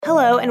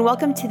Hello, and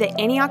welcome to the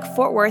Antioch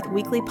Fort Worth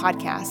Weekly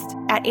Podcast.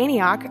 At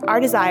Antioch, our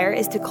desire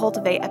is to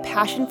cultivate a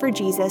passion for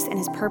Jesus and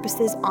his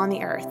purposes on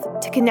the earth.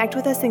 To connect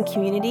with us in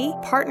community,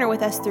 partner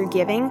with us through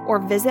giving, or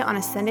visit on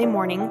a Sunday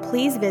morning,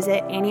 please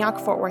visit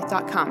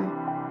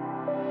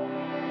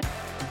AntiochFortWorth.com.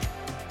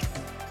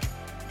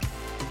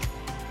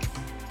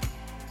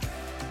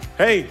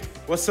 Hey,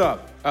 what's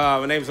up?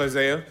 My name is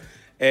Isaiah,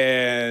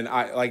 and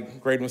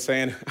like Graydon was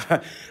saying,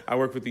 I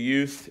work with the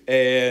youth,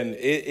 and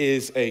it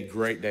is a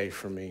great day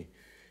for me.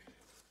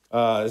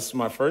 This is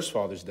my first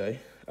Father's Day,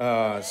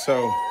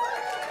 so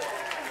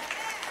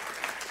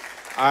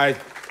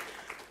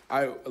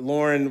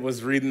Lauren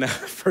was reading that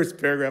first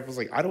paragraph. I was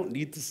like, I don't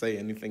need to say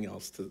anything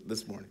else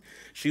this morning.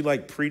 She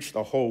preached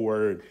the whole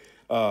word,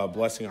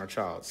 blessing our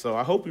child. So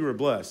I hope you were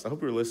blessed. I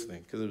hope you were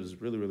listening because it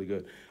was really, really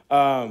good.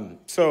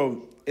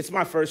 So it's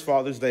my first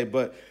Father's Day,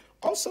 but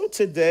also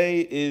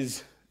today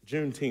is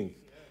Juneteenth.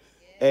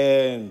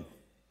 And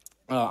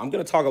I'm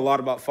going to talk a lot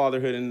about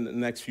fatherhood in the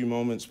next few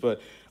moments, but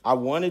I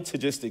wanted to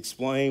just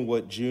explain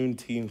what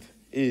Juneteenth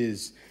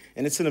is.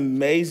 And it's an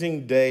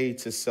amazing day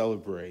to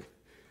celebrate.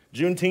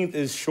 Juneteenth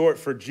is short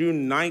for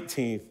June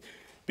 19th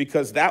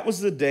because that was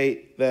the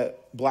date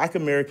that Black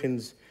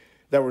Americans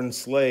that were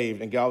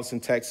enslaved in Galveston,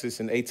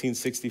 Texas in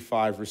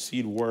 1865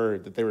 received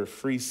word that they were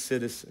free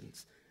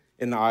citizens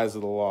in the eyes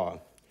of the law.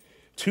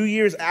 2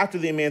 years after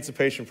the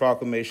Emancipation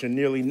Proclamation,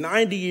 nearly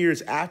 90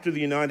 years after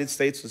the United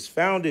States was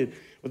founded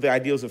with the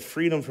ideals of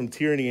freedom from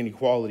tyranny and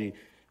equality,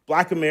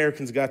 Black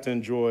Americans got to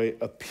enjoy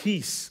a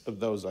piece of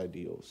those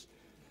ideals.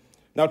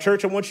 Now,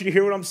 church, I want you to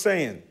hear what I'm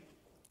saying.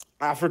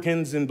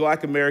 Africans and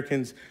Black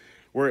Americans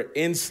were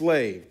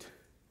enslaved.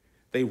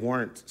 They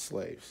weren't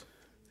slaves.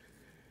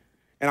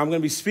 And I'm going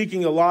to be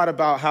speaking a lot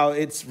about how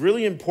it's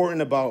really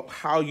important about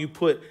how you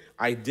put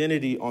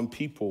identity on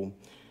people.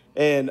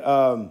 And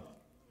I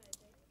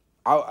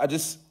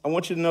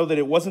want you to know that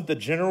it wasn't the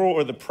general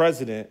or the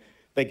president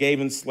that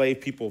gave enslaved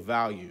people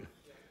value.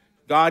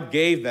 God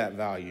gave that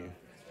value,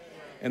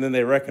 and then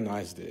they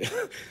recognized it.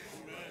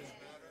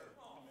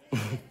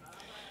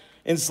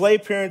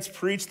 Enslaved parents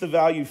preached the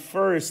value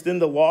first, then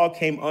the law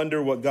came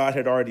under what God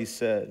had already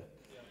said.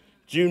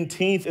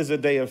 Juneteenth is a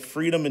day of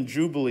freedom and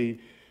jubilee,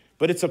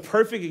 but it's a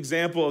perfect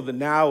example of the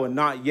now and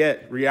not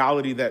yet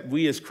reality that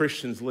we as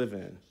Christians live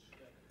in.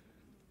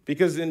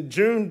 Because in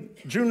June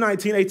 19,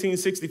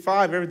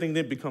 1865, everything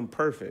didn't become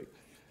perfect.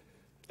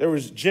 There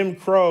was Jim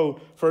Crow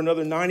for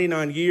another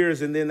 99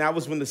 years, and then that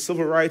was when the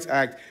Civil Rights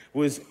Act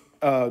was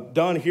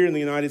done here in the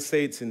United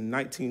States in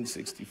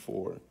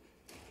 1964.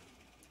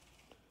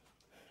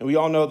 And we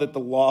all know that the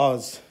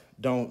laws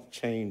don't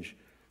change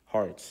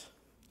hearts,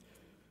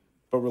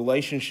 but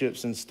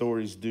relationships and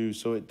stories do,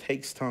 so it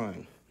takes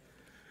time.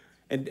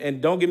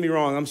 And don't get me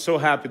wrong, I'm so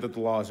happy that the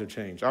laws are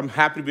changed. I'm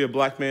happy to be a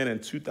Black man in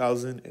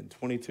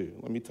 2022,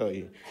 let me tell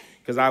you,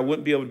 because I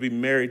wouldn't be able to be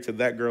married to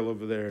that girl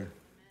over there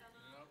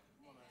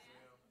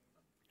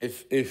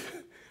if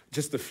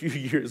just a few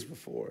years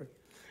before,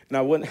 and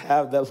I wouldn't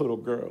have that little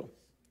girl.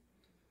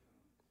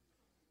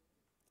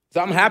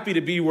 So I'm happy to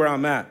be where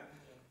I'm at.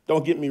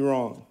 Don't get me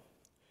wrong.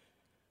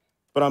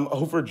 But I'm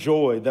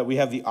overjoyed that we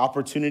have the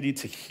opportunity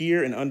to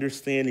hear and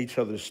understand each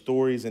other's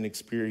stories and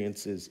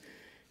experiences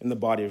in the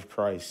body of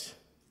Christ.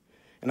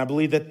 And I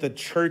believe that the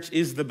church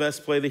is the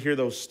best place to hear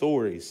those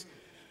stories.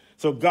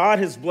 So God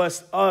has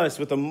blessed us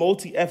with a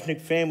multi-ethnic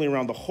family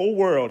around the whole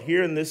world,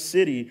 here in this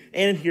city,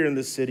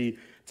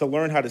 to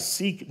learn how to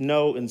seek,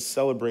 know, and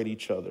celebrate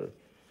each other.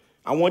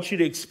 I want you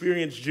to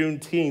experience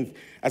Juneteenth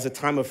as a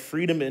time of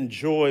freedom and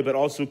joy, but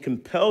also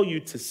compel you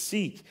to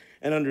seek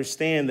and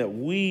understand that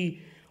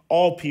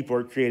all people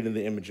are created in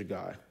the image of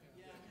God.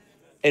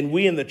 And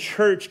we in the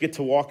church get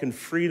to walk in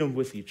freedom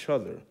with each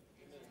other.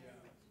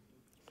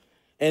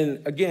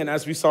 And again,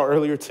 as we saw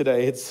earlier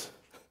today, it's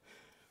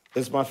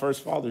my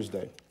first Father's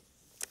Day.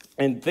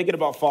 And thinking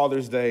about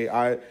Father's Day,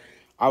 I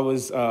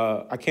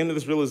came to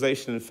this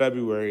realization in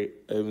February.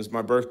 It was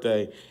my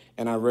birthday,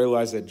 and I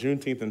realized that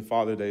Juneteenth and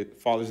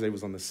Father's Day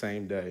was on the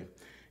same day.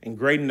 And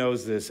Graydon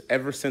knows this.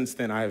 Ever since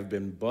then, I have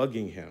been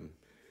bugging him.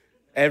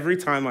 Every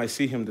time I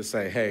see him to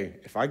say, hey,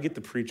 if I get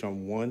to preach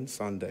on one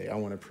Sunday, I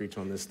want to preach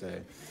on this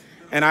day.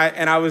 And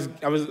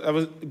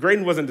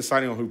Graydon wasn't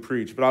deciding on who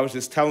preached, but I was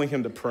just telling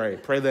him to pray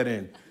that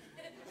in,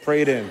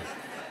 pray it in.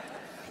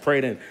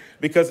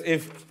 Because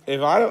if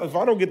I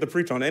don't get to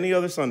preach on any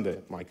other Sunday,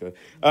 Micah,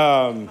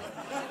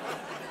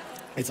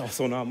 it's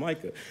also not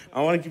Micah.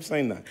 I want to keep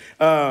saying that.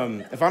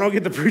 If I don't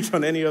get to preach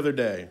on any other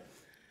day,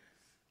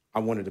 I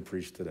wanted to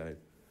preach today.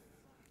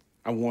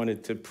 I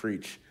wanted to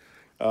preach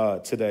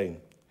today.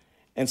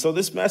 And so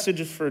this message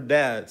is for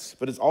dads,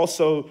 but it's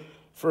also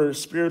for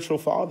spiritual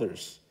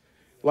fathers.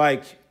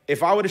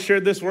 If I would have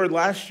shared this word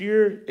last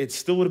year, it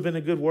still would have been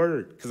a good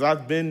word because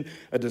I've been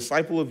a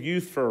disciple of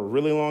youth for a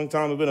really long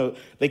time.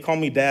 They call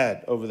me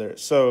dad over there.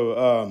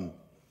 So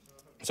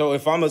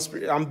if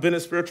I've been a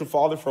spiritual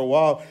father for a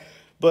while,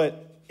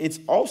 but it's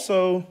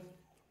also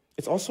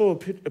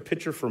a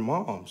picture for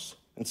moms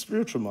and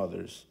spiritual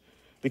mothers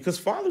because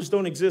fathers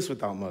don't exist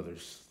without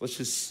mothers. Let's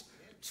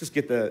just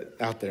get that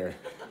out there.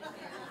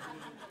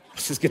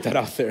 just get that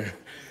out there.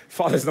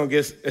 Fathers don't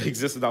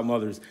exist without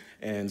mothers.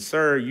 And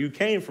sir, you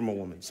came from a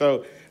woman.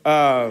 So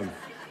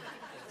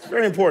it's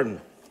very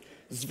important.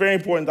 It's very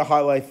important to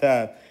highlight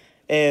that.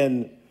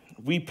 And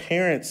we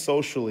parent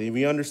socially.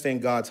 We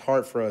understand God's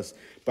heart for us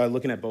by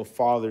looking at both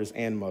fathers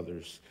and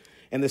mothers.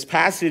 And this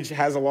passage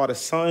has a lot of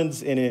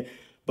sons in it,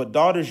 but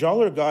daughters,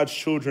 y'all are God's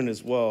children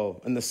as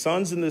well. And the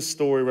sons in this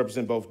story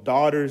represent both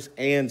daughters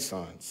and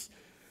sons.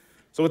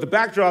 So with the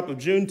backdrop of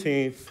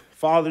Juneteenth,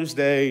 Father's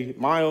Day,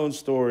 my own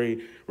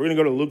story, we're going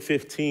to go to Luke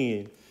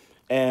 15,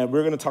 and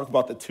we're going to talk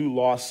about the two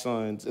lost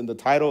sons. And the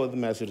title of the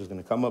message is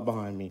going to come up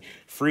behind me,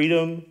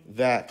 Freedom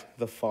That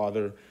the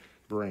Father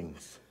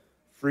Brings.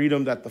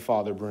 Freedom that the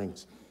Father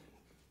brings.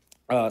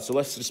 So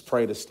let's just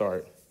pray to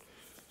start.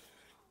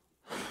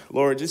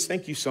 Lord, just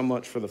thank you so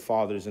much for the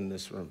fathers in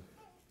this room.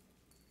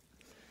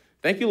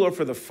 Thank you, Lord,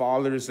 for the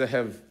fathers that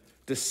have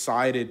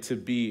decided to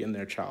be in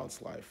their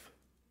child's life.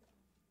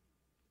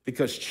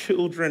 Because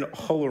children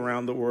all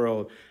around the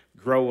world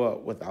grow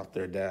up without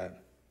their dad.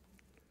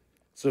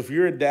 So if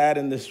you're a dad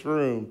in this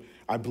room,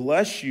 I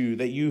bless you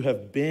that you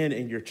have been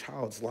in your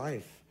child's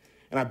life.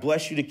 And I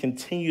bless you to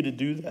continue to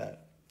do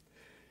that.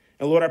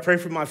 And Lord, I pray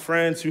for my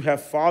friends who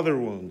have father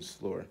wounds,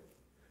 Lord.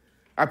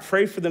 I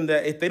pray for them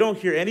that if they don't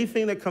hear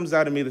anything that comes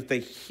out of me, that they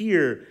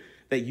hear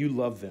that you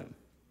love them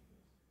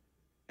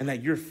and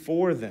that you're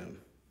for them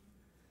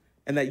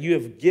and that you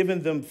have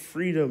given them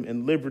freedom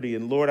and liberty.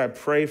 And Lord, I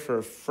pray for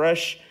a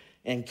fresh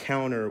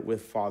encounter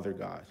with Father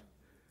God.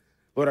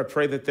 Lord, I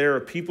pray that there are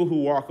people who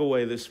walk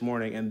away this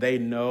morning and they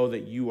know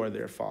that you are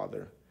their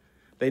Father.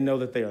 They know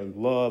that they are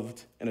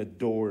loved and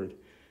adored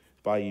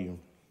by you.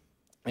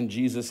 In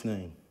Jesus'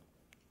 name,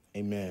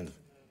 amen.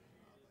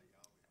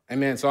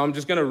 Amen. So I'm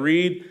just going to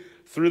read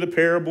through the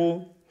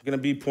parable. I'm going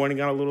to be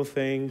pointing out little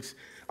things.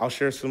 I'll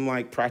share some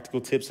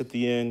practical tips at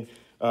the end,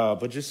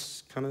 but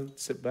just kind of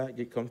sit back,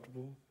 get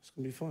comfortable. It's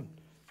going to be fun.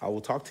 I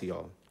will talk to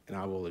y'all, and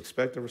I will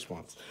expect a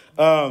response.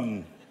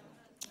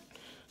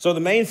 So the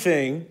main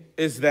thing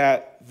is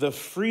that the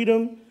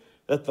freedom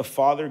that the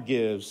Father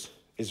gives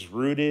is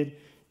rooted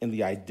in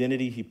the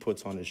identity he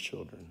puts on his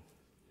children.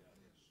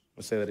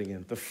 I'll say that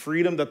again. The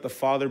freedom that the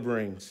Father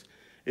brings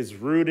is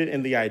rooted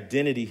in the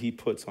identity he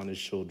puts on his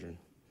children.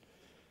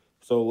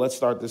 So let's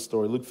start this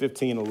story. Luke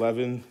 15,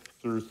 11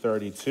 through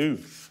 32.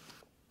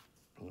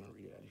 I'm going to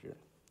read out of here.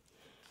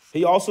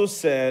 He also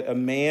said, a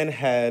man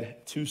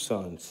had two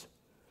sons.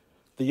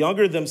 The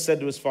younger of them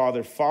said to his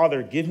father,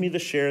 Father, give me the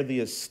share of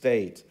the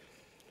estate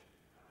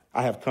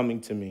I have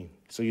coming to me.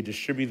 So you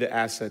distribute the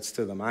assets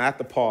to them. I have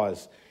to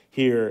pause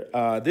here.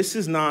 This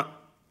is not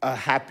a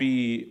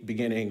happy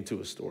beginning to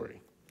a story.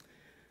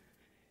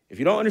 If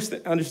you don't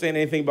understand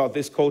anything about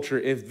this culture,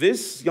 if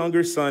this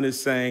younger son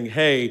is saying,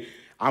 hey,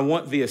 I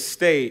want the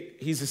estate,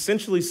 he's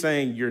essentially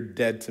saying, you're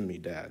dead to me,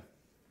 Dad.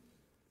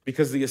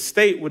 Because the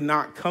estate would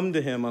not come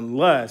to him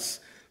unless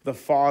the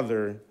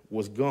father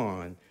was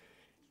gone.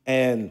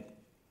 And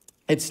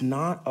it's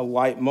not a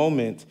light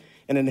moment.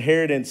 An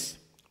inheritance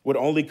would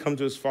only come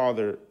to his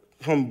father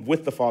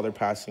with the father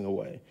passing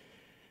away.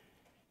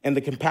 And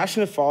the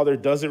compassionate father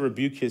doesn't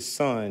rebuke his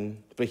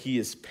son, but he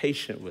is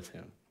patient with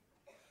him.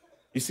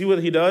 You see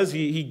what he does?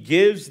 He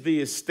gives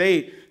the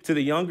estate to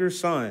the younger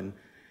son.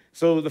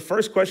 So the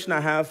first question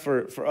I have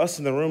for us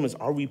in the room is,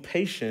 are we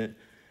patient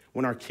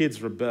when our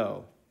kids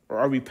rebel? Or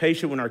are we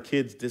patient when our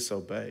kids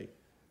disobey?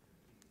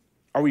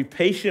 Are we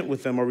patient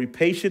with them? Are we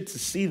patient to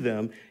see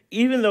them,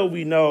 even though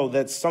we know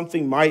that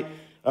something might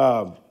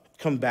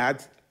come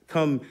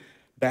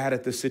bad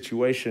at this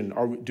situation?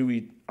 Are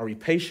we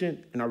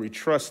patient, and are we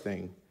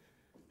trusting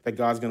that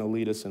God's going to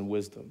lead us in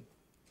wisdom?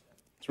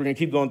 So we're going to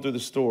keep going through the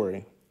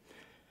story.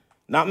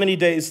 Not many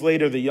days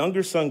later, the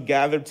younger son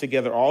gathered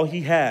together all he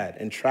had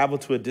and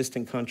traveled to a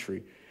distant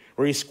country,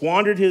 where he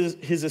squandered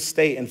his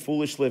estate in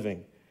foolish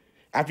living.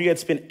 After he had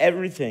spent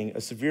everything,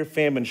 a severe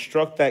famine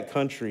struck that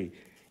country,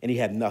 and he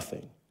had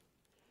nothing.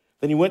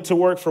 Then he went to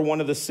work for one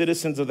of the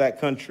citizens of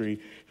that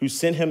country, who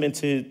sent him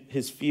into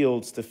his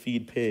fields to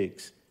feed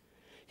pigs.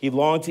 He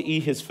longed to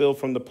eat his fill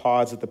from the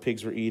pods that the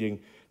pigs were eating,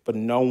 but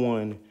no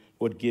one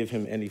would give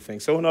him anything.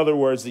 So in other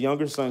words, the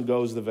younger son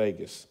goes to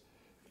Vegas.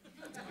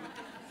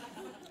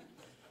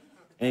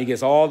 And he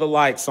gets all the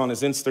likes on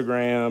his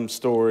Instagram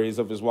stories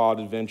of his wild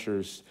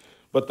adventures.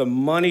 But the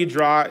money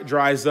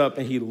dries up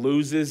and he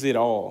loses it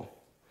all.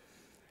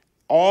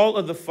 All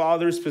of the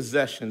father's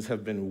possessions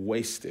have been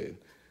wasted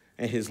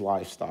in his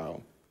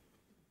lifestyle.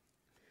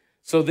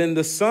 So then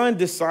the son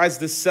decides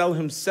to sell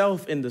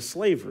himself into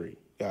slavery,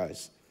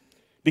 guys,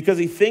 because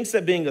he thinks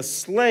that being a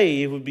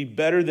slave would be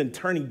better than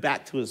turning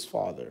back to his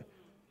father.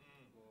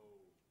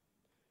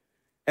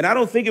 And I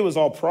don't think it was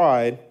all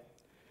pride.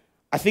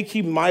 I think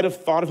he might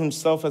have thought of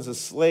himself as a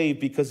slave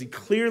because he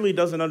clearly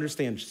doesn't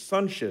understand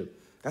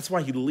sonship. That's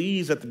why he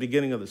leaves at the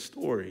beginning of the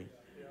story.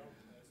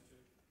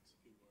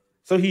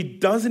 So he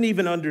doesn't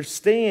even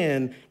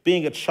understand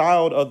being a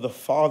child of the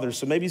Father.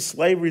 So maybe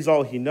slavery is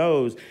all he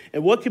knows.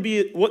 And what could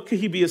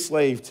he be a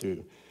slave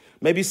to?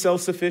 Maybe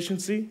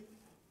self-sufficiency?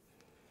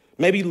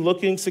 Maybe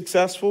looking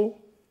successful?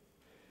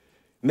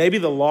 Maybe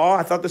the law,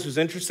 I thought this was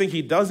interesting,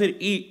 he doesn't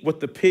eat what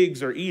the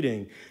pigs are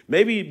eating.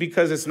 Maybe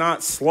because it's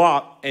not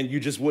slop and you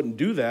just wouldn't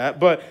do that,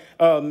 but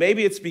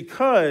maybe it's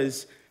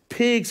because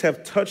pigs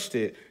have touched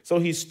it. So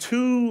he's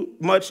too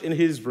much in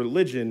his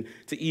religion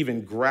to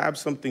even grab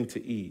something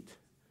to eat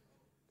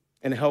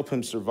and help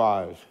him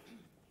survive.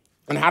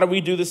 And how do we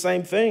do the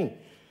same thing?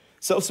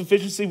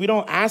 Self-sufficiency, we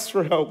don't ask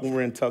for help when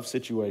we're in tough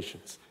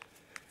situations.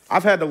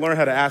 I've had to learn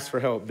how to ask for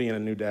help being a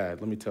new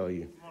dad, let me tell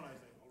you.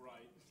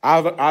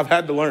 I've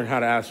had to learn how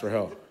to ask for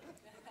help.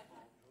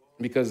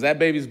 Because that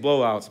baby's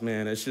blowouts,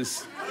 man, it's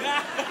just,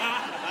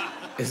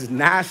 it's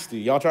nasty.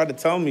 Y'all tried to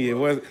tell me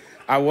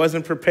I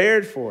wasn't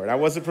prepared for it. I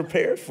wasn't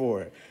prepared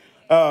for it.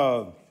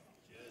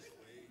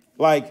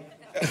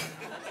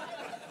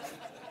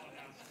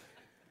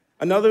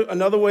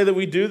 Another way that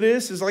we do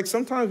this is like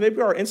sometimes maybe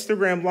our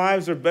Instagram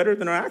lives are better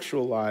than our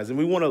actual lives, and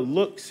we want to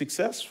look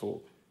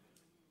successful.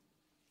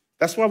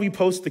 That's why we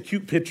post the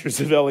cute pictures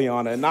of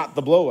Eliana and not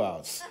the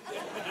blowouts.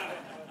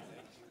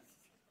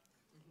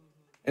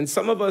 And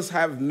some of us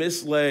have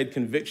misled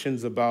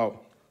convictions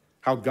about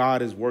how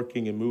God is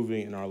working and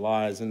moving in our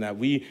lives, and that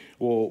we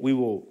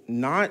will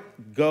not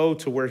go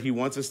to where he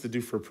wants us to do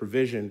for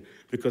provision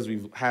because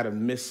we've had a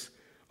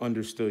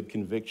misunderstood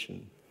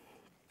conviction.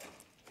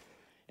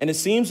 And it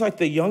seems like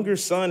the younger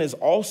son is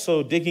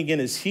also digging in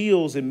his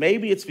heels, and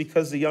maybe it's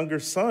because the younger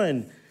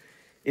son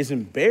is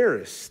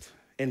embarrassed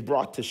and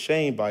brought to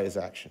shame by his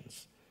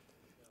actions.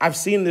 I've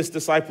seen this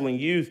discipling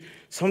youth.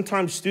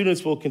 Sometimes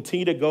students will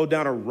continue to go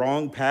down a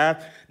wrong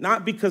path,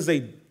 not because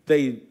they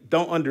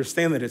don't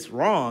understand that it's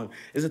wrong,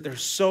 is that they're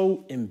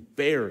so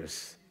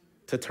embarrassed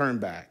to turn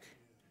back.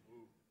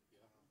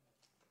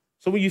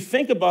 So when you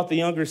think about the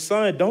younger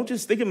son, don't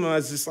just think of him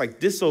as this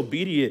like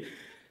disobedient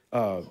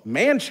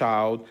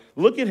man-child.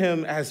 Look at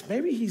him as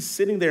maybe he's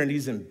sitting there and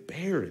he's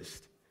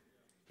embarrassed.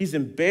 He's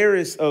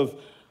embarrassed of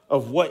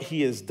what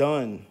he has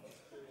done.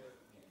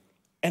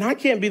 And I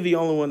can't be the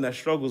only one that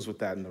struggles with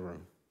that in the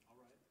room.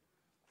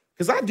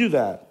 Because I do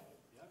that.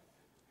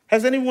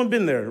 Has anyone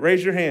been there?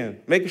 Raise your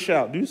hand. Make a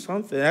shout. Do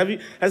something.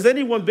 Has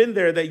anyone been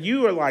there that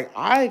you are like,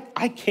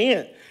 I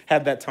can't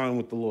have that time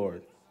with the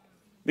Lord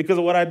because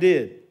of what I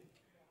did?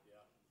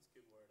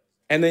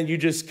 And then you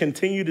just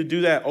continue to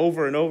do that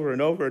over and over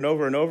and over and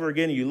over and over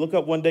again. And you look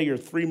up one day, you're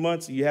 3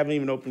 months, and you haven't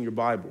even opened your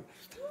Bible.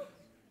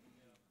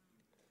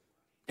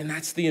 And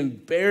that's the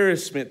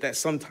embarrassment that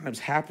sometimes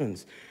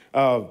happens.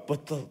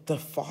 But the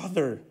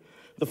father,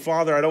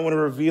 I don't want to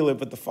reveal it,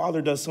 but the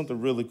father does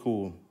something really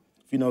cool.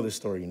 If you know this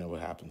story, you know what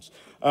happens.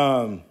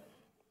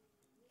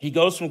 He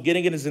goes from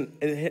getting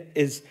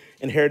his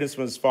inheritance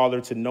from his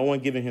father to no one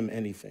giving him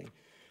anything.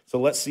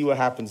 So let's see what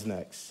happens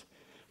next.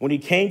 When he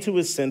came to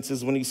his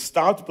senses, when he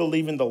stopped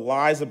believing the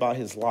lies about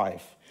his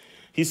life,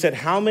 he said,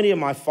 "How many of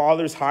my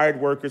father's hired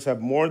workers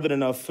have more than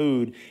enough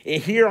food? And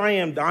here I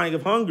am dying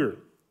of hunger.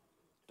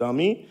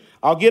 Dummy,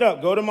 I'll get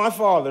up, go to my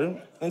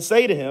father, and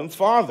say to him,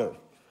 Father,"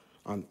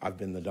 I've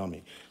been the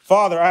dummy.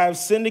 "Father, I have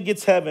sinned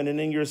against heaven and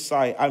in your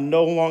sight. I'm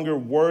no longer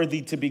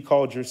worthy to be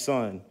called your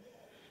son.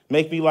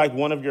 Make me like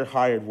one of your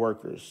hired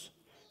workers."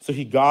 So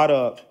he got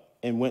up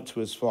and went to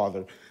his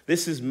father.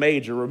 This is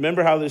major.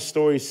 Remember how this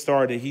story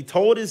started. He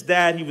told his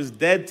dad he was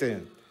dead to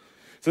him.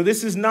 So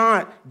this is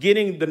not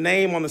getting the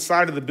name on the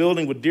side of the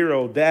building with dear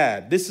old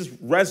dad. This is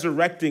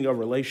resurrecting a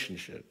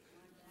relationship.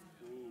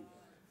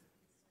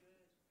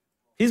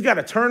 He's got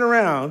to turn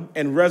around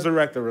and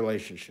resurrect the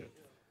relationship.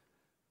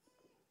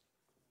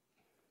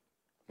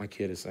 My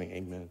kid is saying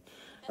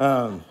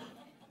amen.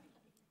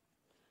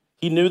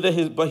 He knew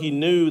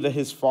that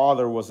his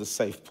father was a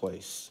safe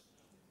place.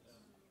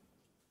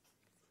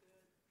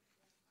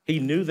 He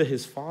knew that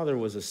his father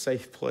was a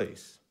safe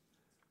place,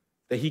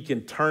 that he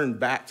can turn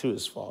back to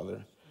his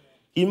father.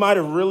 He might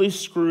have really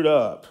screwed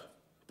up,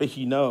 but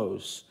he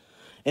knows.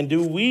 And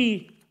do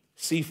we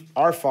see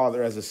our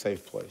father as a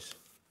safe place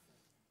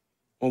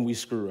when we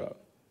screw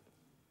up?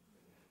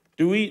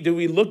 Do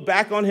we look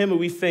back on him and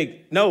we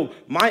think, no,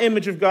 my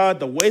image of God,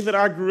 the way that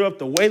I grew up,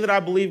 the way that I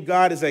believe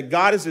God is that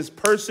God is this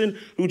person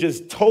who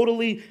just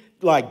totally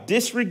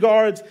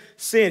disregards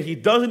sin. He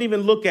doesn't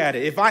even look at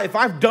it. If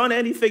I've done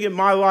anything in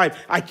my life,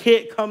 I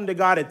can't come to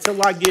God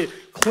until I get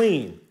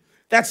clean.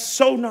 That's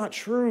so not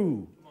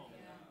true.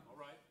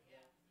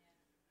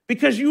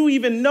 Because you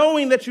even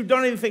knowing that you've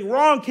done anything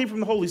wrong came from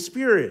the Holy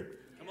Spirit.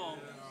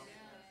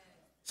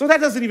 So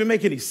that doesn't even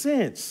make any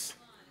sense.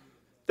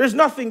 There's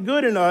nothing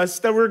good in us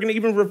that we're going to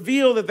even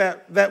reveal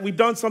that we've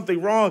done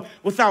something wrong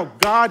without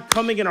God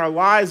coming in our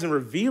lives and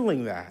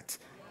revealing that.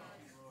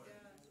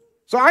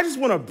 So I just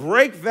want to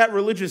break that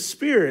religious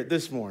spirit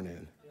this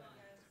morning.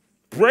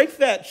 Break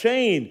that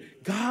chain.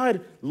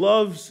 God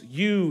loves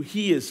you.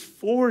 He is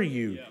for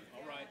you.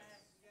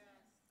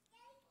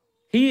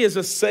 He is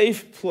a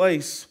safe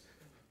place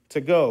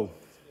to go.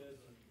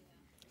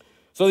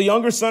 So the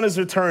younger son is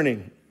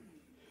returning.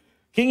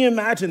 Can you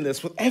imagine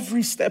this? With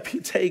every step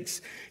he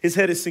takes, his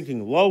head is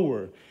sinking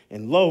lower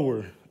and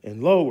lower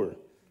and lower.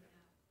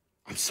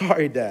 I'm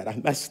sorry, Dad, I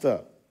messed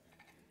up.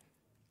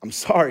 I'm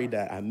sorry,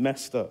 Dad, I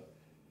messed up.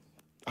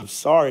 I'm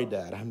sorry,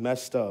 Dad, I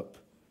messed up.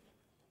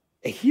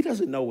 And he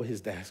doesn't know what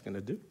his dad's going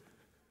to do.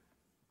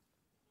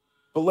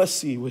 But let's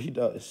see what he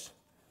does.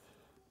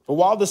 But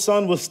while the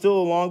son was still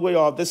a long way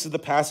off, this is the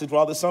passage,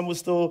 while the son was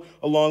still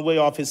a long way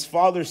off, his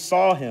father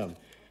saw him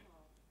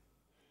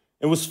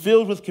and was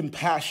filled with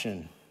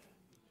compassion.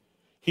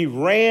 He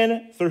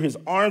ran, threw his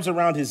arms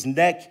around his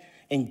neck,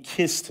 and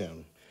kissed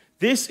him.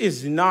 This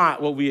is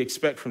not what we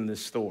expect from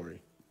this story.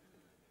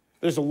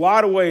 There's a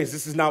lot of ways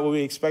this is not what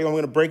we expect. I'm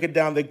going to break it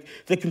down.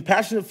 The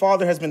compassionate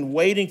father has been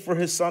waiting for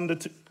his son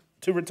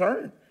to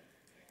return.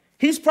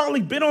 He's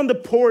probably been on the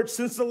porch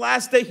since the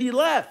last day he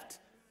left.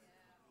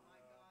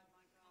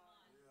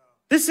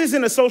 This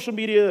isn't a social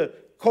media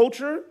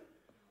culture.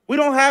 We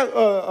don't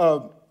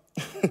have,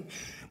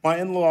 my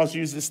in-laws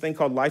use this thing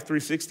called Life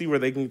 360 where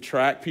they can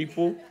track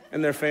people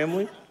and their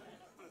family.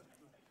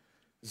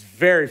 It's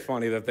very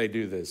funny that they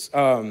do this.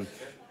 But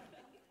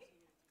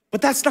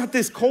that's not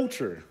this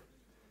culture.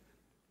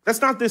 That's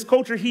not this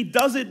culture. He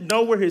doesn't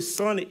know where his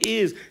son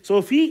is. So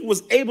if he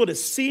was able to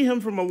see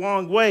him from a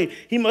long way,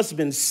 he must have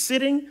been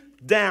sitting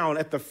down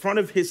at the front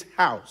of his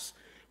house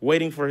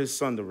waiting for his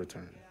son to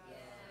return.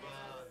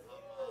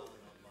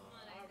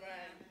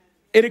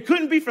 And it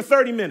couldn't be for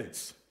 30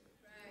 minutes.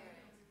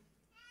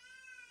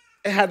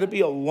 It had to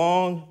be a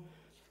long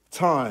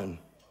time.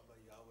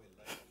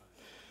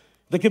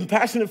 The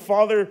compassionate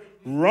father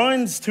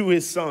runs to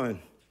his son.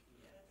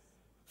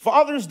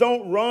 Fathers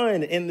don't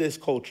run in this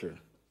culture.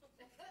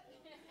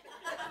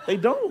 They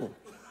don't.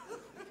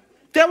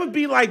 That would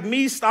be like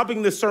me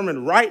stopping this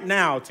sermon right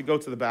now to go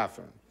to the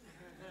bathroom.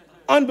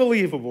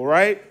 Unbelievable,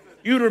 right?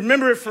 You'd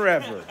remember it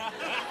forever.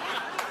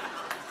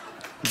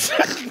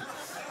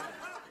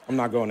 I'm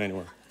not going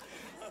anywhere.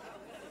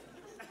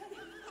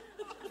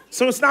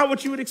 So it's not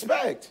what you would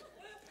expect.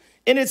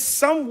 And it's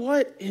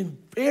somewhat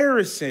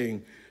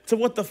embarrassing to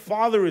what the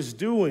father is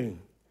doing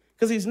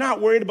because he's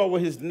not worried about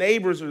what his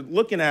neighbors are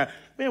looking at.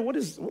 Man, what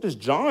is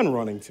John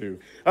running to?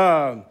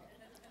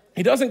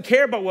 He doesn't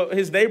care about what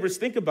his neighbors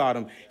think about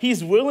him.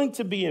 He's willing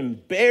to be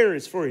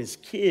embarrassed for his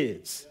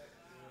kids.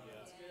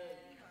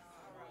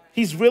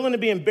 He's willing to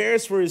be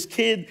embarrassed for his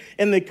kid,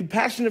 and the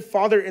compassionate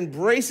father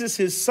embraces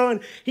his son.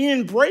 He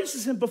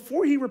embraces him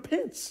before he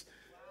repents.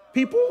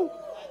 People,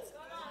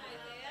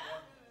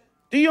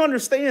 do you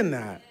understand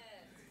that?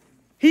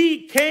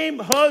 He came,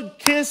 hugged,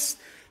 kissed,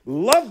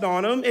 loved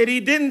on him, and he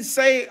didn't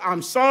say,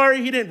 I'm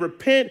sorry. He didn't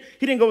repent.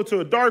 He didn't go into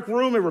a dark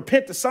room and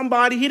repent to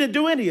somebody. He didn't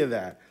do any of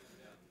that.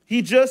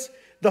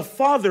 The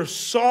father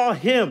saw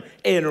him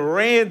and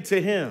ran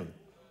to him.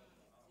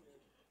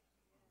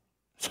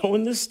 So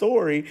in this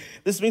story,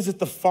 this means that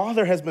the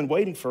father has been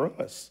waiting for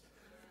us.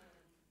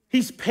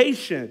 He's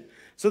patient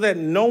so that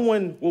no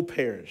one will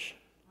perish.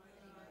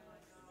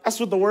 That's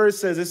what the word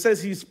says. It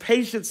says he's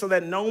patient so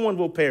that no one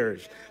will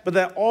perish, but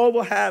that all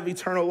will have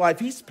eternal life.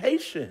 He's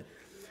patient.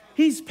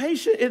 He's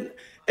patient.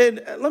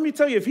 And let me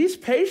tell you, if he's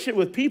patient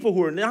with people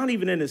who are not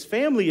even in his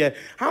family yet,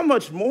 how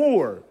much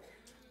more?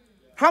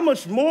 How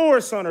much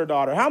more, son or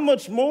daughter? How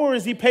much more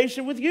is he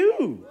patient with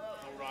you?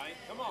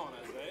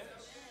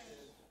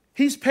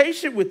 He's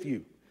patient with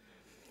you.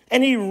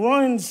 And he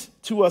runs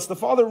to us. The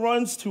Father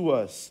runs to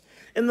us.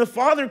 And the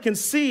Father can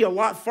see a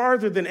lot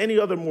farther than any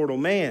other mortal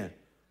man.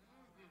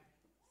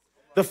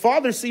 The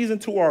Father sees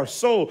into our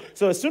soul.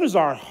 So as soon as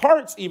our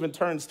hearts even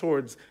turns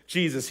towards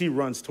Jesus, he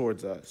runs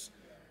towards us.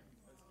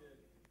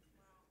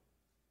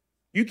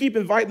 You keep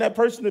inviting that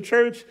person to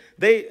church,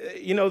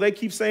 they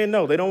keep saying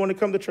no. They don't want to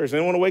come to church. They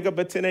don't want to wake up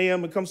at 10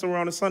 a.m. and come somewhere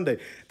on a Sunday.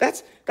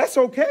 That's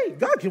okay.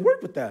 God can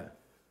work with that.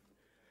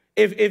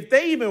 If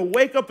they even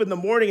wake up in the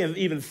morning and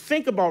even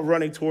think about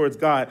running towards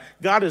God,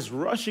 God is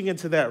rushing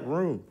into that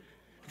room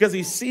because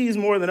he sees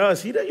more than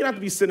us. You don't have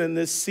to be sitting in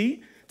this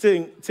seat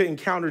to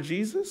encounter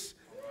Jesus.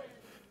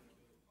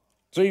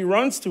 So he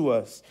runs to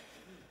us,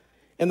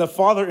 and the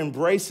Father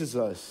embraces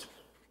us.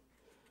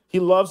 He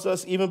loves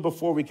us even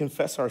before we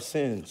confess our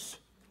sins.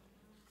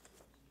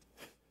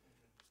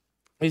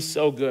 He's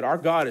so good. Our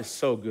God is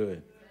so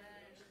good.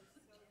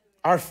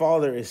 Our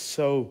Father is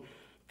so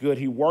good.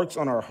 He works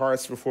on our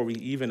hearts before we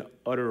even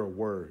utter a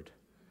word.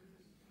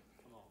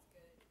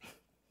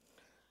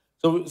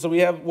 So we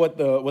have what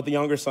the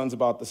younger son's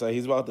about to say.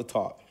 He's about to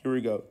talk. Here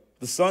we go.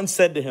 The son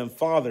said to him,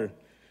 Father,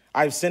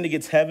 I have sinned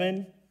against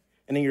heaven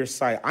and in your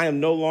sight. I am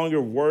no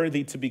longer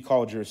worthy to be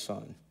called your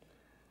son.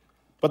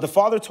 But the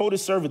father told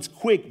his servants,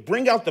 quick,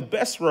 bring out the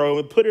best robe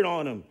and put it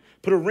on him.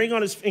 Put a ring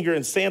on his finger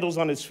and sandals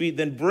on his feet.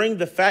 Then bring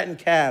the fattened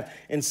calf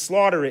and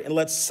slaughter it, and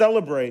let's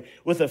celebrate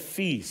with a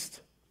feast.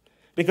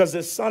 Because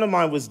this son of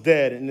mine was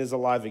dead and is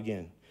alive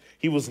again.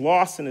 He was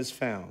lost and is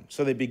found.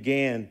 So they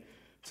began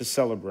to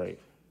celebrate.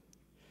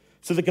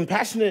 So the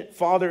compassionate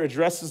father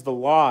addresses the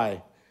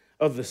lie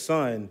of the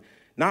son,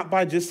 not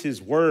by just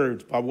his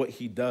words, by what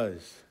he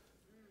does.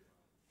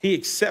 He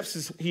accepts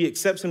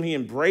him, he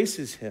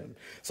embraces him.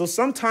 So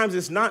sometimes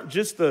it's not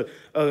just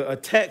a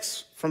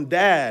text from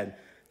dad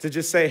to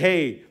just say,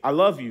 hey, I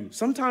love you.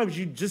 Sometimes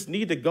you just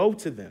need to go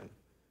to them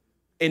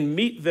and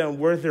meet them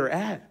where they're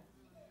at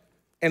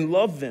and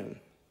love them.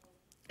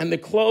 And the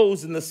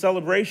close and the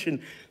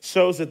celebration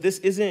shows that this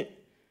isn't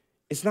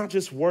It's not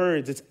just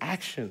words, it's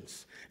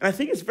actions. And I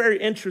think it's very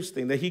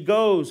interesting that he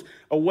goes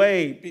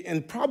away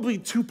and probably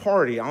to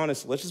party,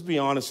 honestly. Let's just be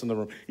honest in the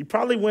room. He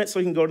probably went so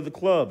he can go to the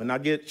club and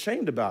not get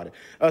shamed about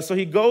it. So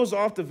he goes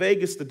off to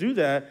Vegas to do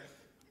that.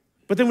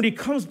 But then when he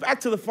comes back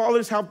to the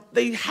Father's house,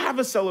 they have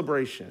a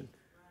celebration.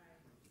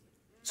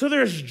 So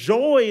there's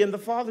joy in the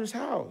Father's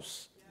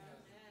house.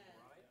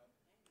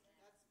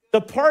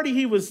 The party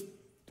he was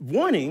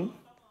wanting,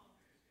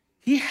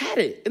 he had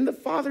it in the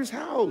Father's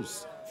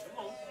house.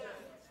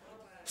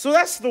 So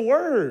that's the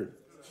word.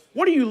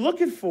 What are you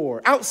looking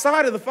for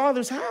outside of the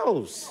Father's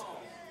house?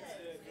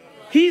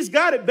 He's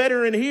got it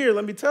better in here,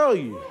 let me tell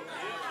you.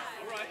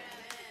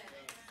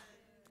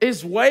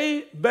 It's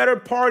way better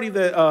party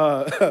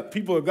that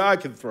people of God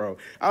can throw.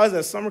 I was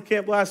at summer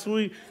camp last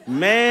week.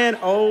 Man,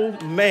 oh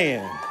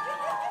man.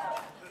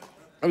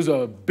 It was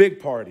a big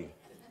party.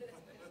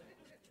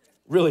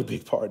 Really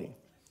big party.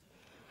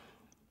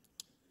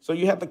 So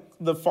you have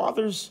the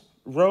Father's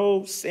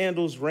robe,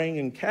 sandals, ring,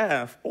 and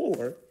calf,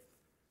 or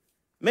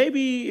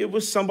maybe it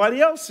was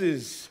somebody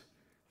else's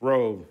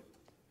robe,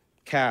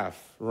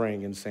 calf,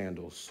 ring, and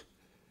sandals.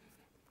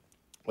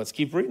 Let's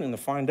keep reading to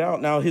find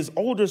out. Now, his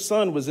older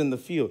son was in the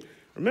field.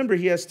 Remember,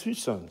 he has 2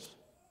 sons.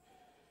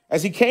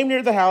 As he came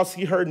near the house,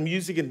 he heard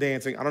music and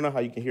dancing. I don't know how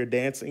you can hear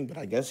dancing, but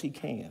I guess he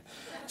can.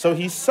 So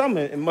he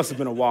summoned, it must have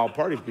been a wild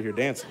party if you hear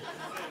dancing.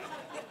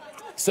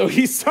 So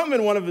he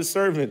summoned one of his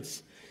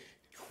servants,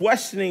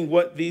 questioning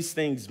what these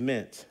things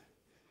meant.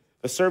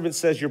 The servant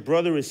says, your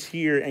brother is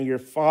here, and your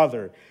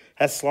father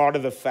has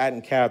slaughtered the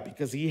fattened calf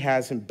because he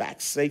has him back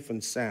safe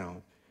and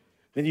sound.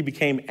 Then he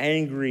became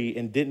angry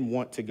and didn't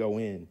want to go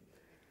in.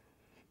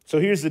 So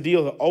here's the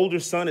deal. The older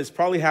son is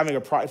probably having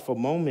a prideful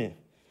moment,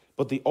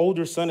 but the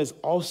older son is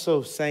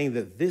also saying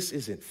that this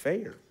isn't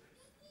fair.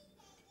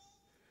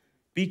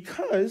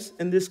 Because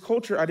in this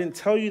culture, I didn't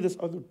tell you this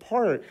other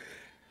part,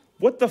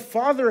 what the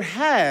father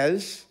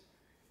has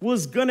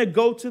was going to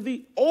go to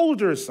the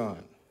older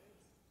son.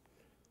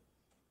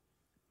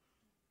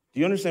 Do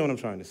you understand what I'm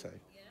trying to say?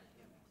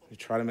 Yeah.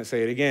 Try to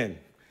say it again.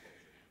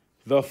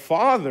 The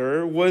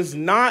father was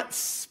not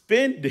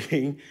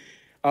spending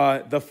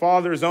the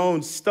father's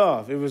own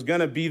stuff. It was going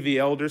to be the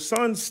elder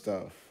son's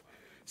stuff.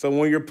 So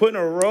when you're putting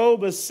a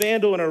robe, a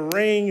sandal, and a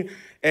ring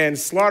and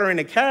slaughtering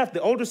a calf,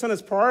 the older son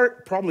is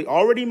probably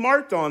already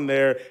marked on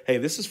there, hey,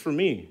 this is for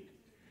me.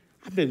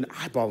 I've been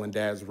eyeballing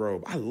Dad's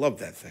robe. I love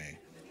that thing.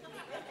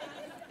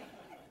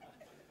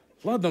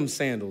 Love them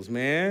sandals,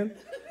 man.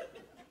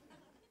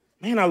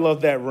 Man, I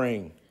love that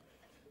ring.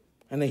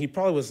 And then he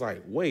probably was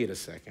like, wait a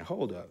second,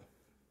 hold up.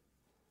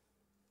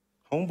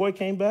 Homeboy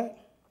came back?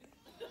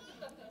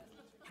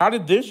 How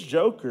did this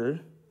joker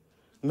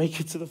make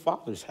it to the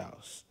Father's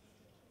house?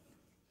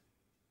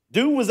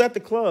 Dude was at the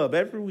club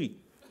every week.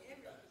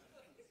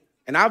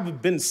 And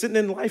I've been sitting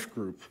in life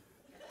group.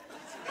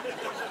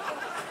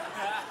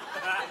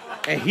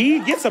 And he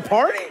gets a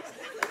party?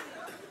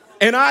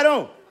 And I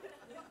don't.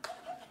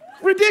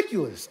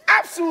 Ridiculous.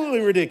 Absolutely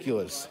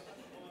ridiculous.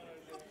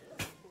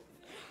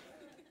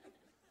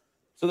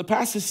 So the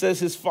passage says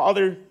his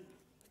father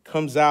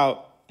comes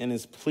out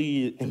and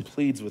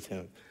pleads with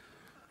him.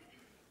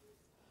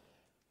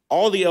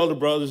 All the elder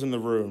brothers in the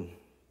room,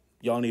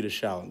 y'all need to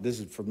shout. This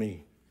is for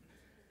me.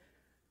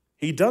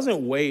 He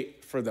doesn't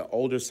wait for the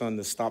older son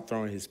to stop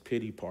throwing his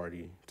pity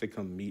party to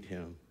come meet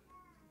him.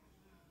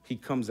 He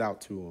comes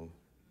out to him.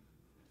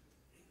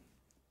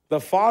 The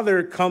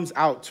father comes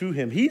out to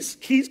him. He's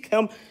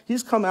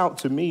come out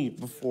to me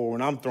before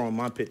when I'm throwing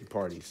my pity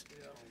parties,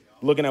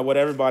 looking at what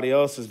everybody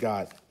else has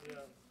got.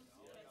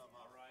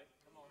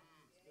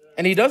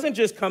 And he doesn't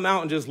just come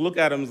out and just look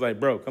at him and is like,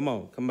 bro, come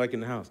on, come back in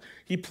the house.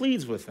 He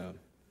pleads with him.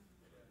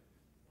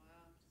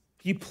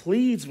 He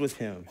pleads with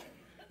him.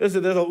 There's a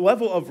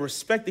level of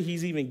respect that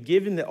he's even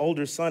giving the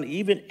older son,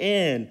 even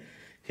in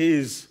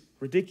his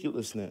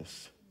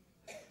ridiculousness.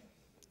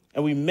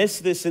 And we miss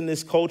this in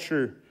this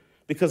culture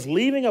because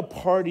leaving a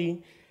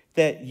party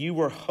that you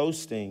were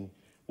hosting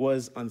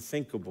was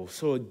unthinkable.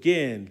 So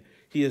again,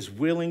 he is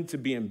willing to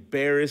be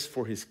embarrassed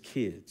for his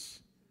kids.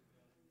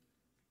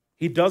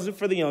 He does it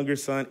for the younger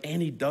son,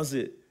 and he does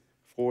it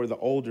for the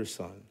older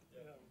son.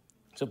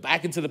 So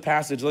back into the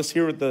passage, let's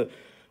hear what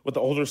the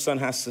older son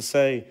has to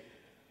say.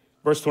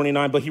 Verse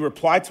 29, but he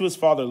replied to his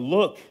father,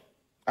 look,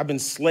 I've been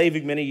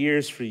slaving many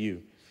years for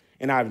you,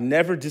 and I've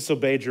never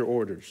disobeyed your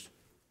orders.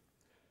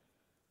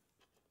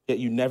 Yet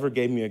you never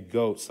gave me a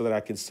goat so that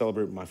I could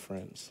celebrate with my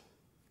friends.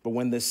 But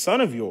when this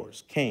son of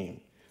yours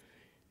came,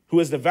 who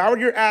has devoured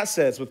your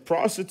assets with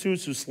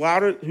prostitutes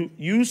who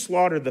you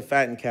slaughtered the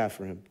fattened calf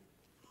for him.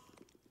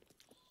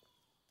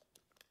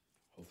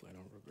 Hopefully I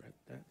don't regret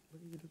that.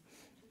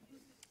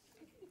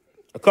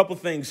 A couple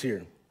things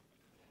here.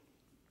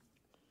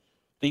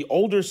 The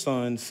older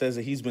son says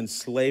that he's been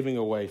slaving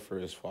away for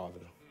his father.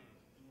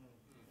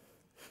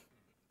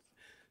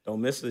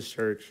 Don't miss this,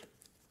 church.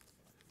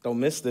 Don't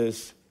miss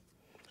this.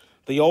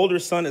 The older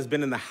son has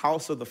been in the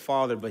house of the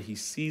father, but he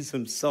sees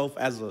himself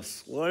as a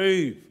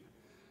slave.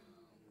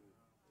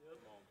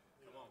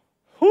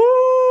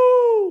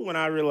 Whoo! when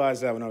I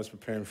realized that when I was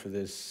preparing for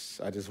this,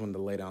 I just wanted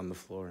to lay down on the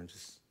floor and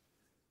just,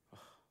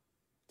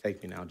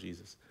 take me now,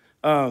 Jesus.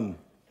 How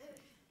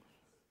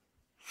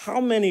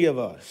many of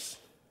us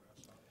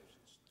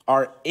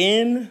are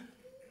in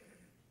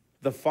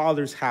the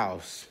Father's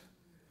house,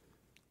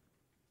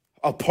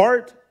 a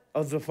part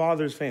of the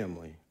Father's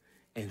family,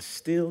 and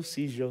still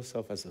sees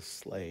yourself as a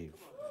slave?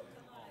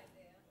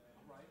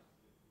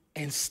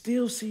 And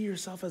still see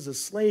yourself as a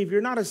slave.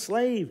 You're not a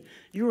slave.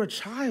 You're a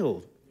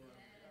child.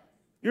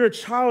 You're a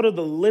child of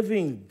the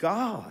living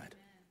God.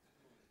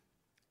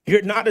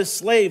 You're not a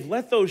slave.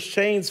 Let those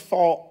chains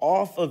fall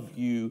off of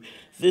you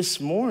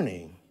this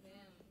morning.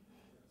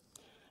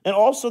 And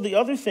also the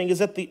other thing is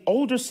that the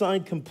older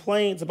son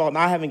complains about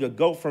not having a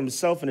goat for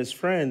himself and his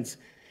friends,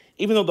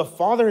 even though the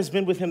father has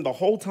been with him the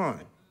whole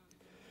time.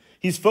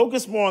 He's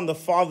focused more on the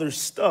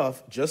father's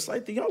stuff, just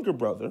like the younger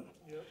brother,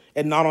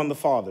 and not on the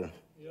father.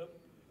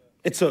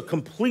 It's a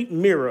complete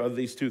mirror of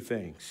these two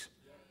things.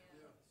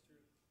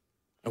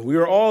 And we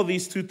are all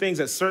these two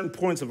things at certain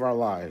points of our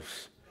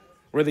lives.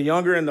 We're the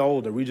younger and the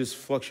older. We just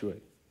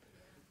fluctuate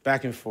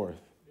back and forth.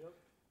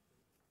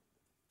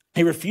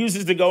 He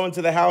refuses to go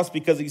into the house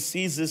because he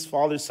sees this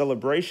father's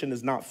celebration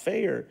as not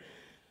fair.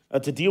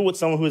 To deal with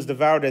someone who has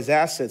devoured his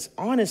assets,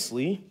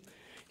 honestly,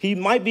 he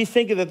might be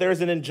thinking that there is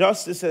an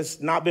injustice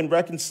that's not been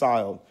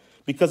reconciled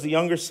because the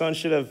younger son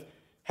should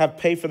have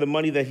paid for the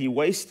money that he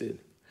wasted.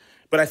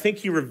 But I think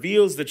he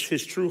reveals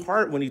his true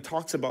heart when he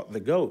talks about the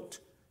goat.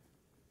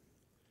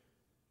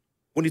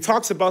 When he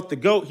talks about the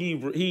goat,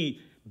 he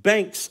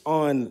banks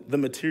on the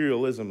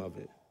materialism of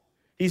it.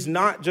 He's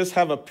not just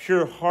have a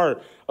pure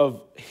heart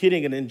of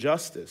hitting an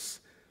injustice.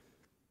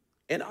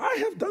 And I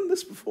have done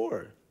this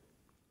before.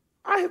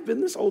 I have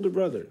been this older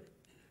brother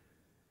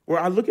where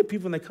I look at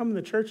people and they come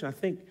into church and I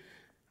think,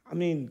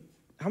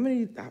 how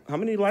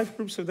many life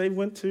groups have they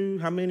went to?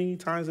 How many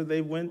times have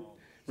they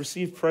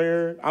received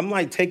prayer? I'm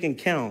like taking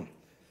count.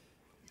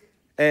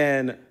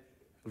 And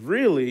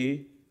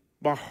really,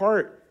 my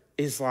heart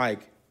is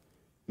like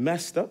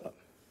messed up.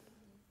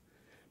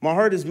 My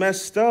heart is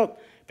messed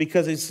up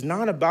because it's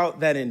not about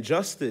that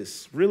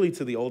injustice really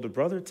to the older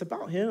brother. It's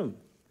about him.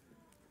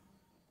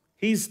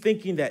 He's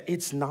thinking that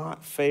it's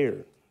not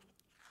fair.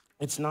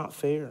 It's not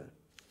fair.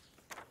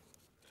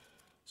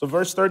 So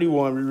verse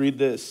 31, we read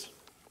this.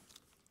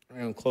 I'm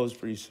going to close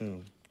pretty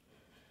soon.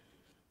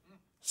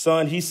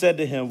 Son, he said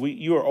to him,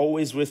 you are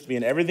always with me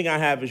and everything I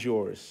have is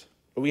yours.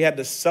 But we had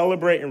to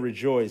celebrate and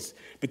rejoice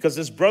because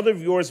this brother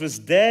of yours was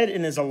dead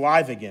and is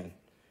alive again.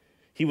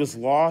 He was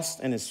lost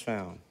and is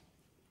found.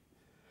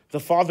 The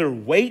father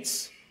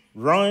waits,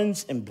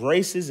 runs,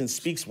 embraces, and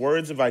speaks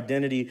words of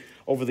identity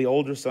over the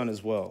older son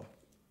as well.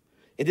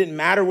 It didn't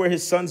matter where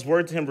his son's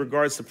word to him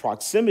regards to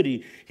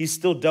proximity. He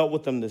still dealt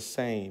with them the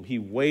same. He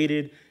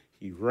waited,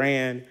 he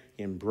ran,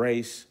 he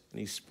embraced, and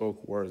he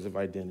spoke words of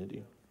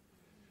identity.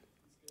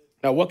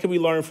 Now, what can we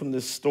learn from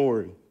this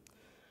story?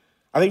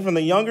 I think from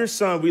the younger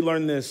son, we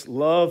learn this: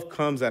 love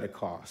comes at a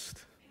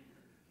cost.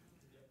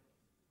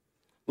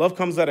 Love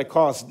comes at a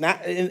cost.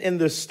 Now, in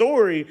the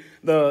story,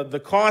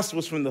 the cost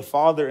was from the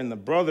father and the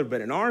brother,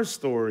 but in our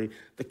story,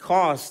 the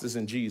cost is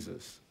in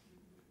Jesus.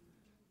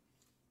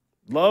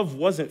 Love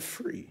wasn't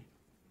free.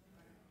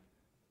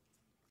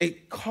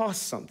 It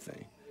cost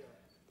something.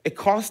 It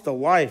cost a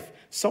life.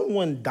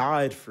 Someone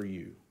died for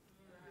you.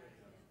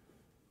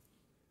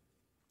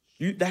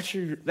 That's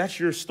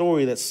your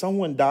story, that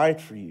someone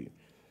died for you.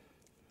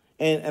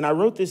 And I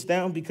wrote this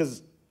down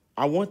because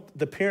I want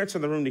the parents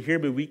in the room to hear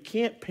me. We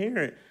can't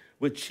parent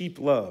with cheap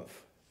love.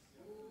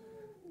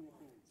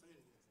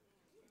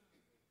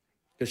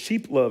 Because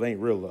cheap love ain't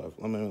real love.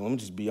 Let me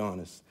just be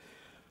honest.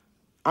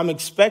 I'm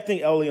expecting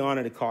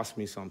Eliana to cost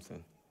me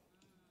something.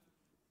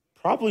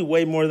 Probably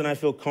way more than I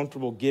feel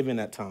comfortable giving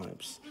at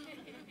times.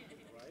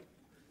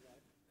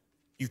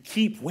 You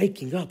keep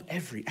waking up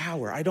every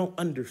hour. I don't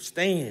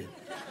understand.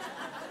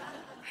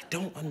 I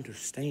don't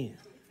understand.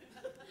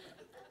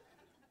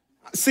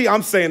 See,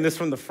 I'm saying this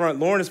from the front.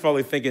 Lauren is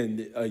probably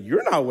thinking,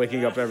 you're not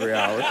waking up every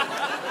hour.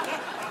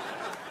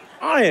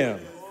 I am.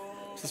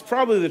 This is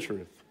probably the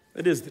truth.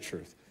 It is the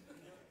truth.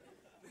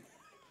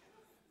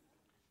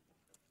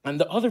 And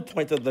the other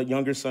point that the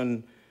younger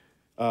son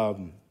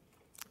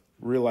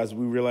realized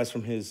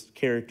from his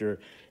character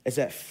is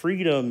that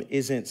freedom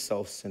isn't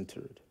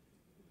self-centered.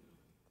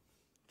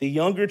 The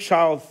younger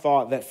child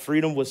thought that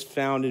freedom was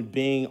found in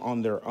being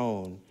on their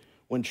own,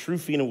 when true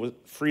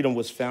freedom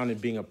was found in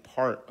being a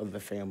part of the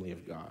family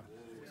of God.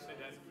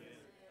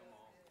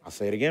 I'll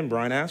say it again.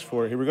 Brian asked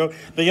for it. Here we go.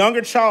 The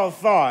younger child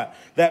thought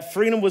that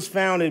freedom was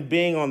found in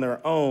being on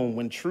their own,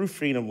 when true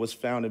freedom was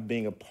found in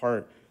being a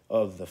part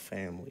of the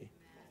family.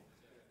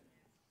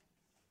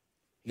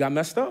 He got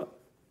messed up.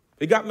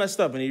 He got messed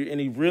up, and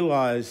he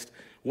realized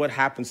what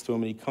happens to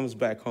him, and he comes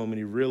back home, and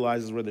he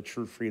realizes where the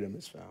true freedom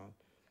is found.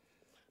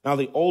 Now,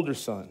 the older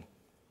son,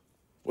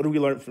 what do we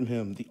learn from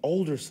him? The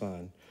older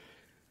son,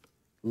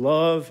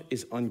 love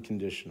is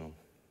unconditional.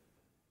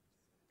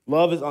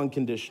 Love is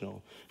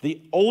unconditional.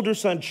 The older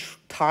son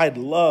tied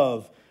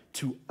love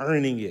to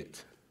earning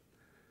it.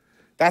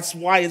 That's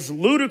why it's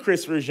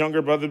ludicrous for his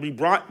younger brother to be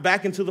brought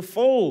back into the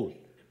fold.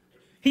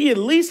 He at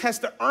least has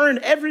to earn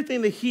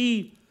everything that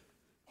he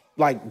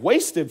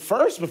wasted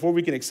first before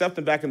we can accept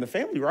him back in the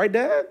family, right,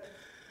 Dad?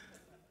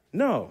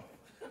 No.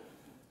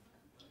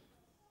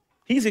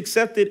 He's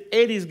accepted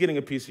and he's getting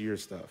a piece of your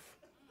stuff.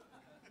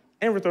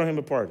 And we're throwing him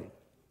a party.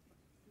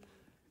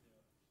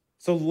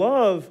 So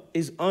love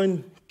is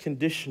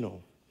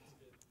unconditional.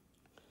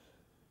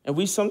 And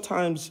we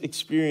sometimes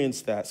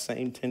experience that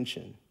same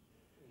tension.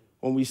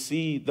 When we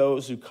see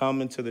those who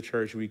come into the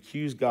church, we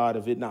accuse God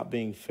of it not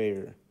being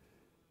fair.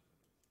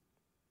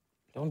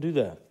 Don't do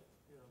that.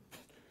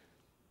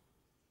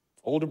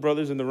 Older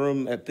brothers in the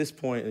room at this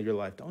point in your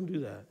life, don't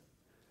do that.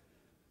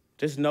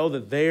 Just know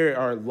that they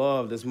are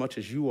loved as much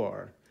as you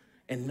are,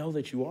 and know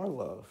that you are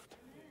loved.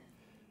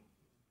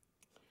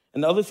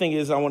 And the other thing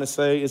I want to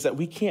say is that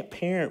we can't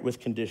parent with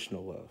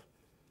conditional love.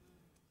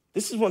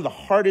 This is one of the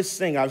hardest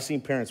things I've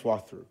seen parents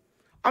walk through.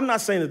 I'm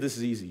not saying that this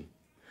is easy.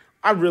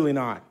 I'm really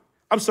not.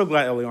 I'm so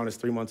glad Eliana's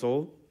 3 months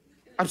old.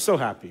 I'm so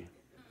happy.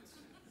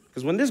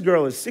 Because when this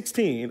girl is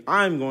 16,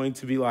 I'm going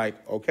to be like,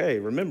 okay,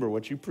 remember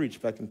what you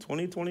preached back in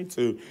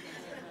 2022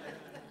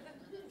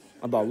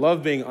 about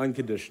love being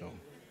unconditional.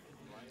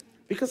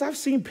 Because I've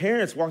seen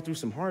parents walk through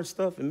some hard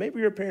stuff, and maybe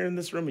you're a parent in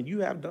this room and you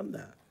have done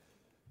that.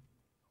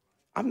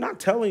 I'm not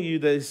telling you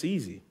that it's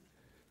easy.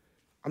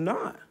 I'm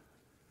not.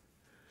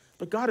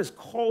 But God has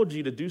called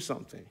you to do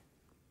something.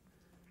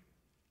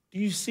 Do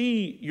you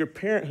see your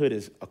parenthood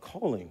as a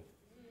calling?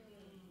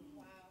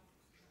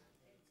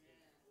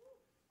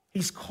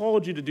 He's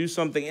called you to do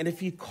something, and if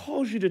he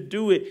calls you to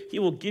do it, he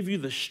will give you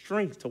the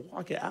strength to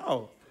walk it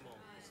out.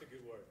 That's a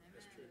good word.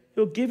 That's true.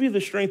 He'll give you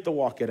the strength to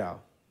walk it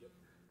out.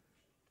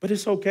 But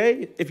it's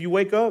okay if you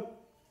wake up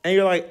and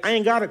you're like, I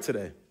ain't got it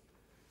today.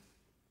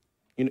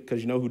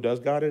 Because you know who does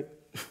got it?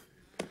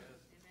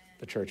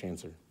 The church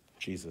answer,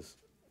 Jesus.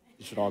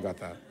 You should all got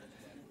that.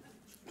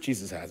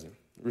 Jesus has it.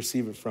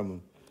 Receive it from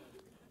him.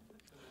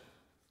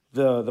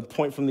 The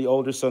point from the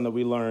older son that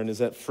we learn is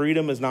that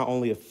freedom is not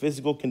only a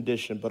physical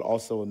condition, but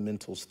also a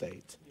mental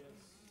state.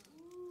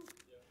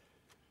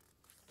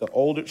 The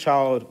older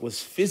child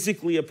was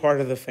physically a part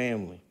of the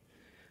family,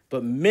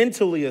 but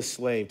mentally a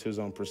slave to his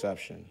own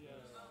perception.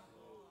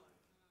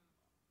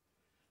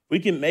 We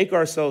can make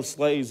ourselves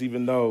slaves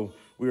even though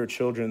we are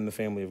children in the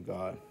family of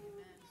God.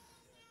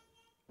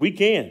 We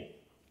can.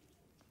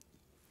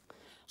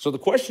 So the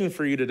question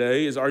for you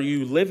today is, are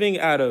you living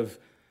out of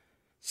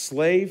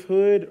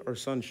slavehood or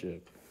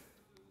sonship?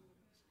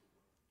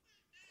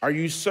 Are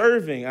you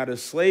serving out of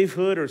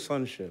slavehood or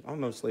sonship? I don't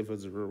know if slavehood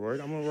is a real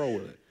word. I'm going to roll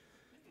with it.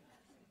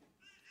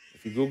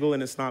 If you Google it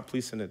and it's not,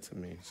 please send it to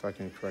me so I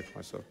can correct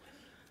myself.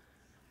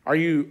 Are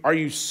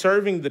you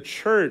serving the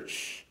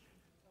church,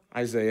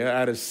 Isaiah,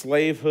 out of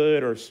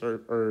slavehood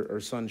or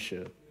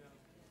sonship?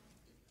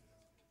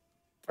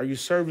 Are you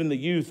serving the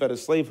youth out of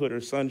slavehood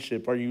or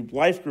sonship? Are you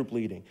life group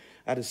leading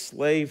out of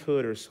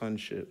slavehood or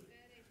sonship?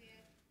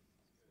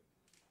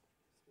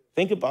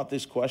 Think about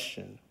this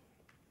question.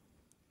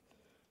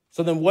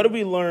 So then what do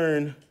we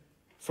learn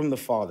from the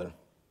Father?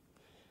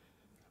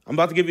 I'm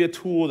about to give you a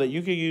tool that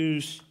you can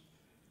use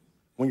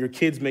when your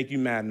kids make you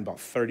mad in about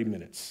 30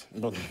 minutes.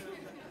 I'm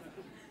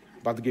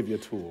about to give you a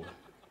tool,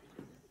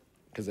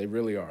 because they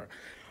really are.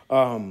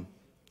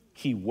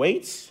 He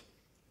waits,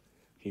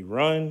 he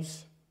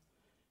runs,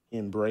 he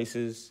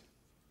embraces,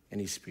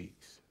 and he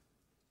speaks.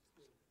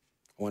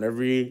 I want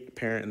every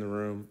parent in the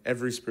room,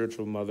 every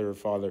spiritual mother or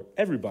father,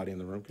 everybody in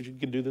the room, because you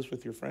can do this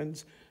with your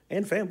friends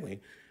and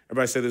family.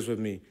 Everybody say this with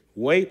me.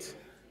 Wait,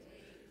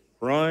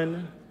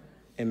 run,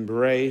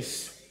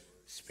 embrace,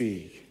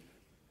 speak.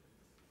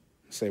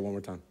 Say it one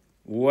more time.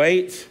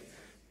 Wait,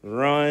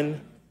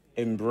 run,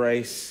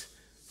 embrace,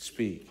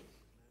 speak.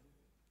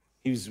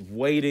 He was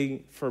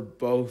waiting for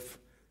both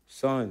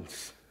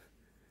sons.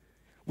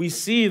 We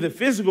see the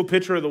physical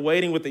picture of the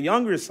waiting with the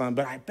younger son,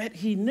 but I bet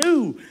he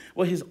knew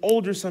what his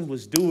older son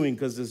was doing,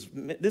 because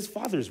this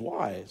father's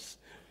wise.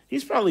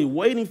 He's probably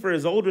waiting for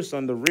his older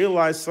son to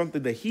realize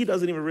something that he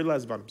doesn't even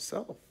realize about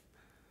himself.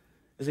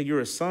 It's like, you're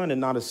a son and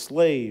not a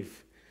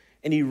slave.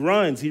 And he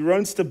runs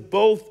to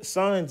both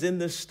sons in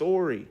this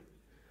story.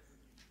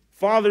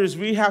 Fathers,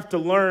 we have to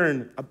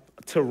learn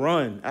to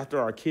run after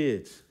our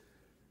kids.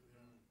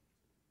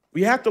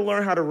 We have to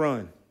learn how to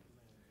run.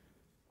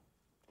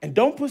 And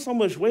don't put so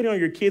much weight on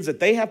your kids that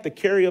they have to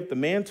carry up the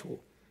mantle.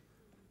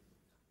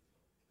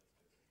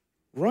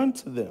 Run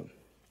to them.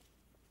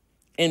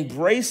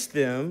 Embrace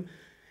them.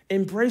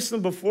 Embrace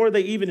them before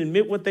they even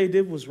admit what they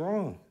did was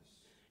wrong.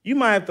 You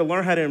might have to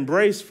learn how to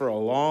embrace for a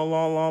long,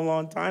 long, long,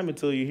 long time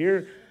until you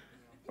hear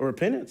a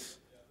repentance.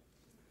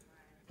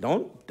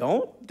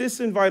 Don't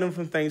disinvite them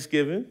from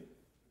Thanksgiving.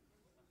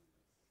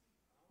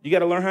 You got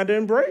to learn how to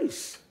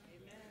embrace.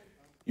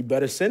 You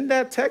better send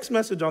that text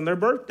message on their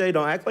birthday.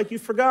 Don't act like you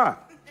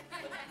forgot.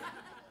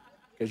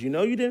 Because you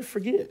know you didn't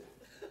forget.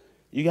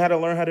 You got to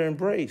learn how to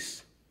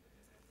embrace.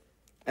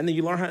 And then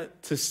you learn how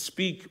to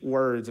speak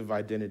words of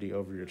identity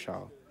over your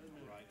child.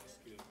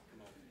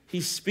 He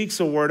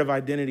speaks a word of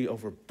identity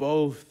over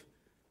both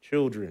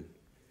children.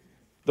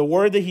 The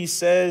word that he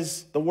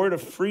says, the word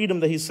of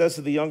freedom that he says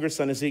to the younger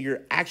son is that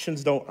your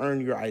actions don't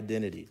earn your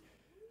identity.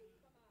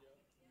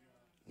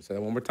 I'll say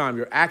that one more time.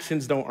 Your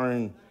actions don't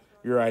earn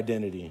your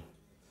identity.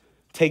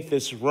 Take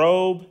this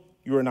robe.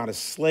 You are not a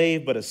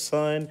slave, but a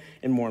son.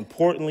 And more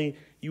importantly,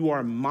 you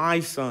are my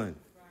son.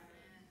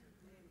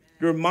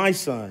 You're my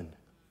son.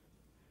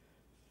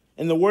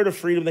 And the word of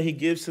freedom that he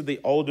gives to the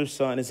older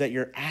son is that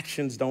your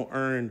actions don't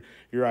earn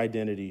your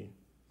identity.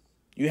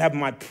 You have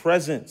my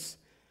presence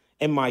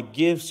and my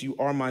gifts. You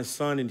are my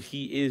son, and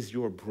he is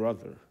your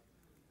brother.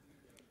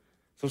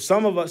 So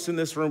some of us in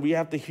this room, we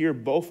have to hear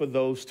both of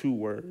those two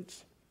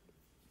words.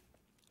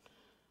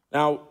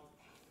 Now,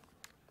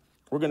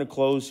 we're going to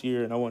close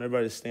here, and I want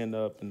everybody to stand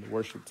up, and the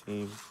worship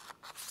team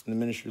and the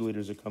ministry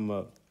leaders to come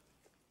up.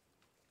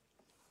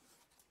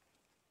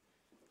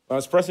 When I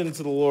was pressing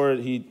into the Lord,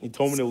 he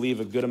told me to leave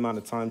a good amount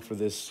of time for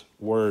this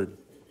word.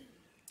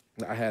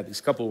 I had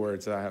these couple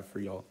words that I have for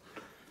y'all.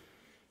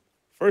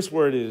 First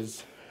word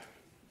is,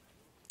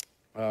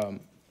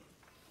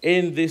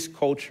 in this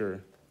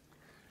culture,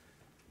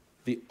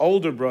 the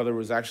older brother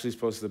was actually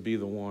supposed to be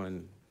the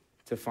one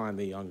to find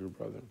the younger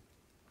brother.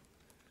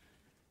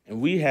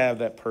 And we have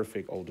that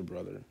perfect older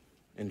brother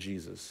in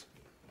Jesus.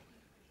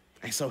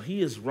 And so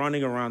he is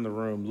running around the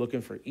room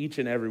looking for each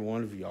and every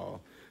one of y'all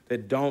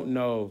that don't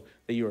know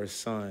that you're a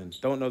son,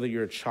 don't know that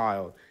you're a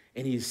child.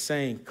 And he's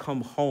saying,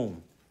 come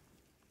home.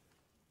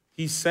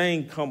 He's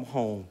saying, come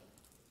home.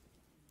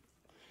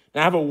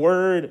 Now, I have a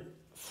word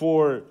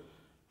for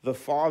the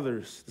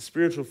fathers, the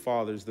spiritual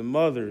fathers, the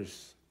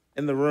mothers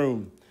in the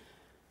room.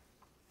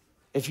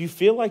 If you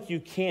feel like you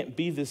can't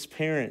be this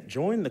parent,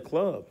 join the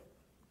club.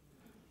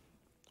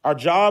 Our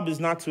job is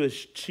not to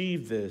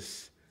achieve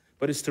this,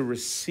 but it's to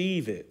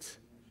receive it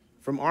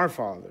from our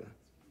Father.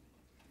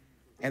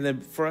 And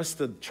then for us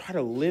to try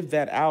to live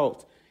that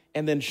out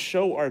and then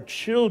show our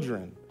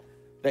children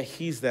that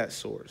he's that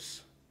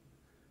source.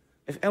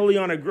 If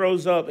Eliana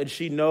grows up and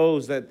she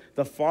knows that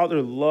the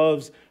Father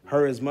loves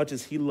her as much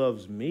as he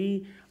loves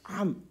me,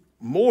 I'm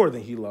more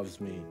than he loves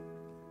me.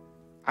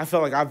 I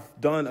felt like I've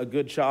done a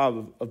good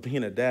job of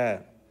being a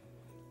dad.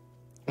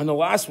 And the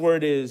last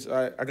word is,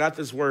 I got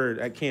this word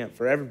at camp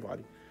for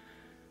everybody,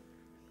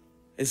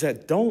 is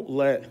that don't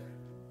let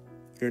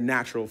your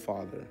natural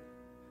father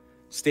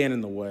stand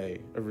in the way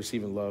of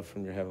receiving love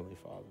from your heavenly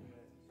Father.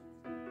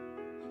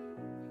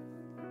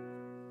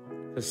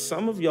 Because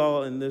some of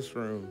y'all in this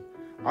room,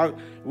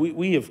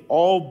 we have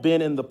all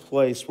been in the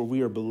place where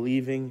we are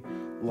believing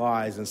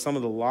lies. And some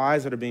of the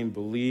lies that are being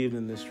believed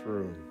in this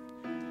room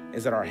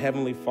is that our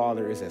heavenly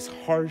Father is as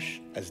harsh,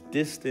 as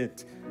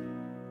distant,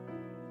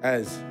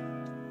 as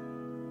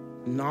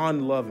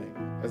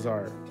non-loving as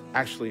our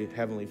actually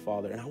heavenly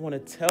Father. And I want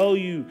to tell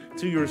you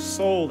to your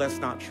soul that's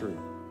not true.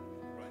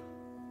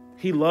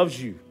 He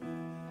loves you.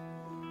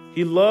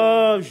 He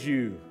loves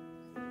you.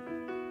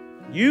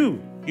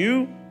 You,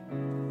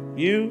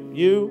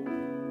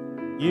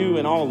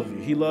 and all of you.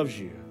 He loves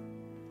you.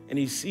 And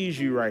he sees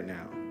you right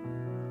now.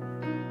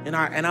 And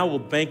I will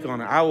bank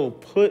on it. I will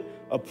put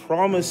a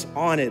promise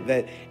on it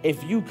that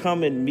if you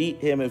come and meet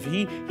him, if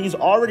he's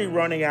already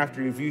running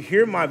after you, if you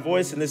hear my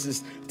voice and this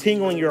is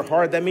tingling your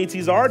heart, that means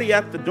he's already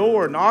at the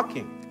door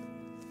knocking.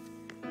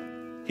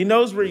 He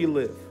knows where you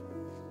live.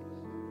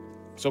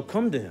 So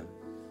come to him.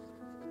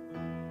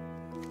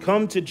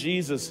 Come to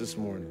Jesus this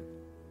morning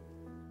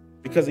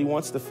because he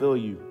wants to fill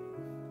you.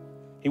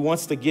 He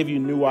wants to give you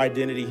new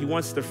identity. He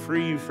wants to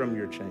free you from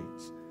your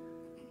chains.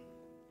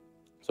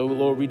 So,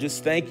 Lord, we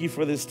just thank you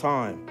for this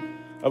time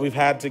that we've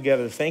had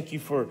together. Thank you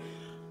for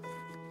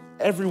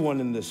everyone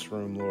in this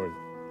room, Lord.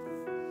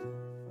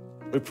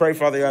 We pray,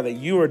 Father God, that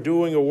you are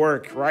doing a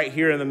work right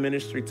here in the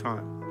ministry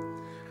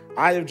time.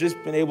 I have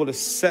just been able to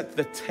set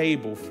the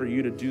table for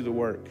you to do the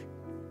work.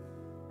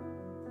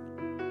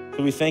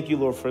 So we thank you,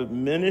 Lord, for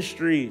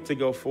ministry to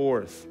go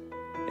forth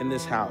in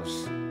this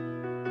house.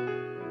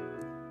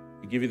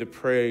 We give you the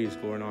praise,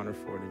 glory, and honor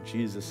for it in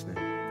Jesus' name.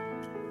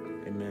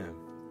 Amen.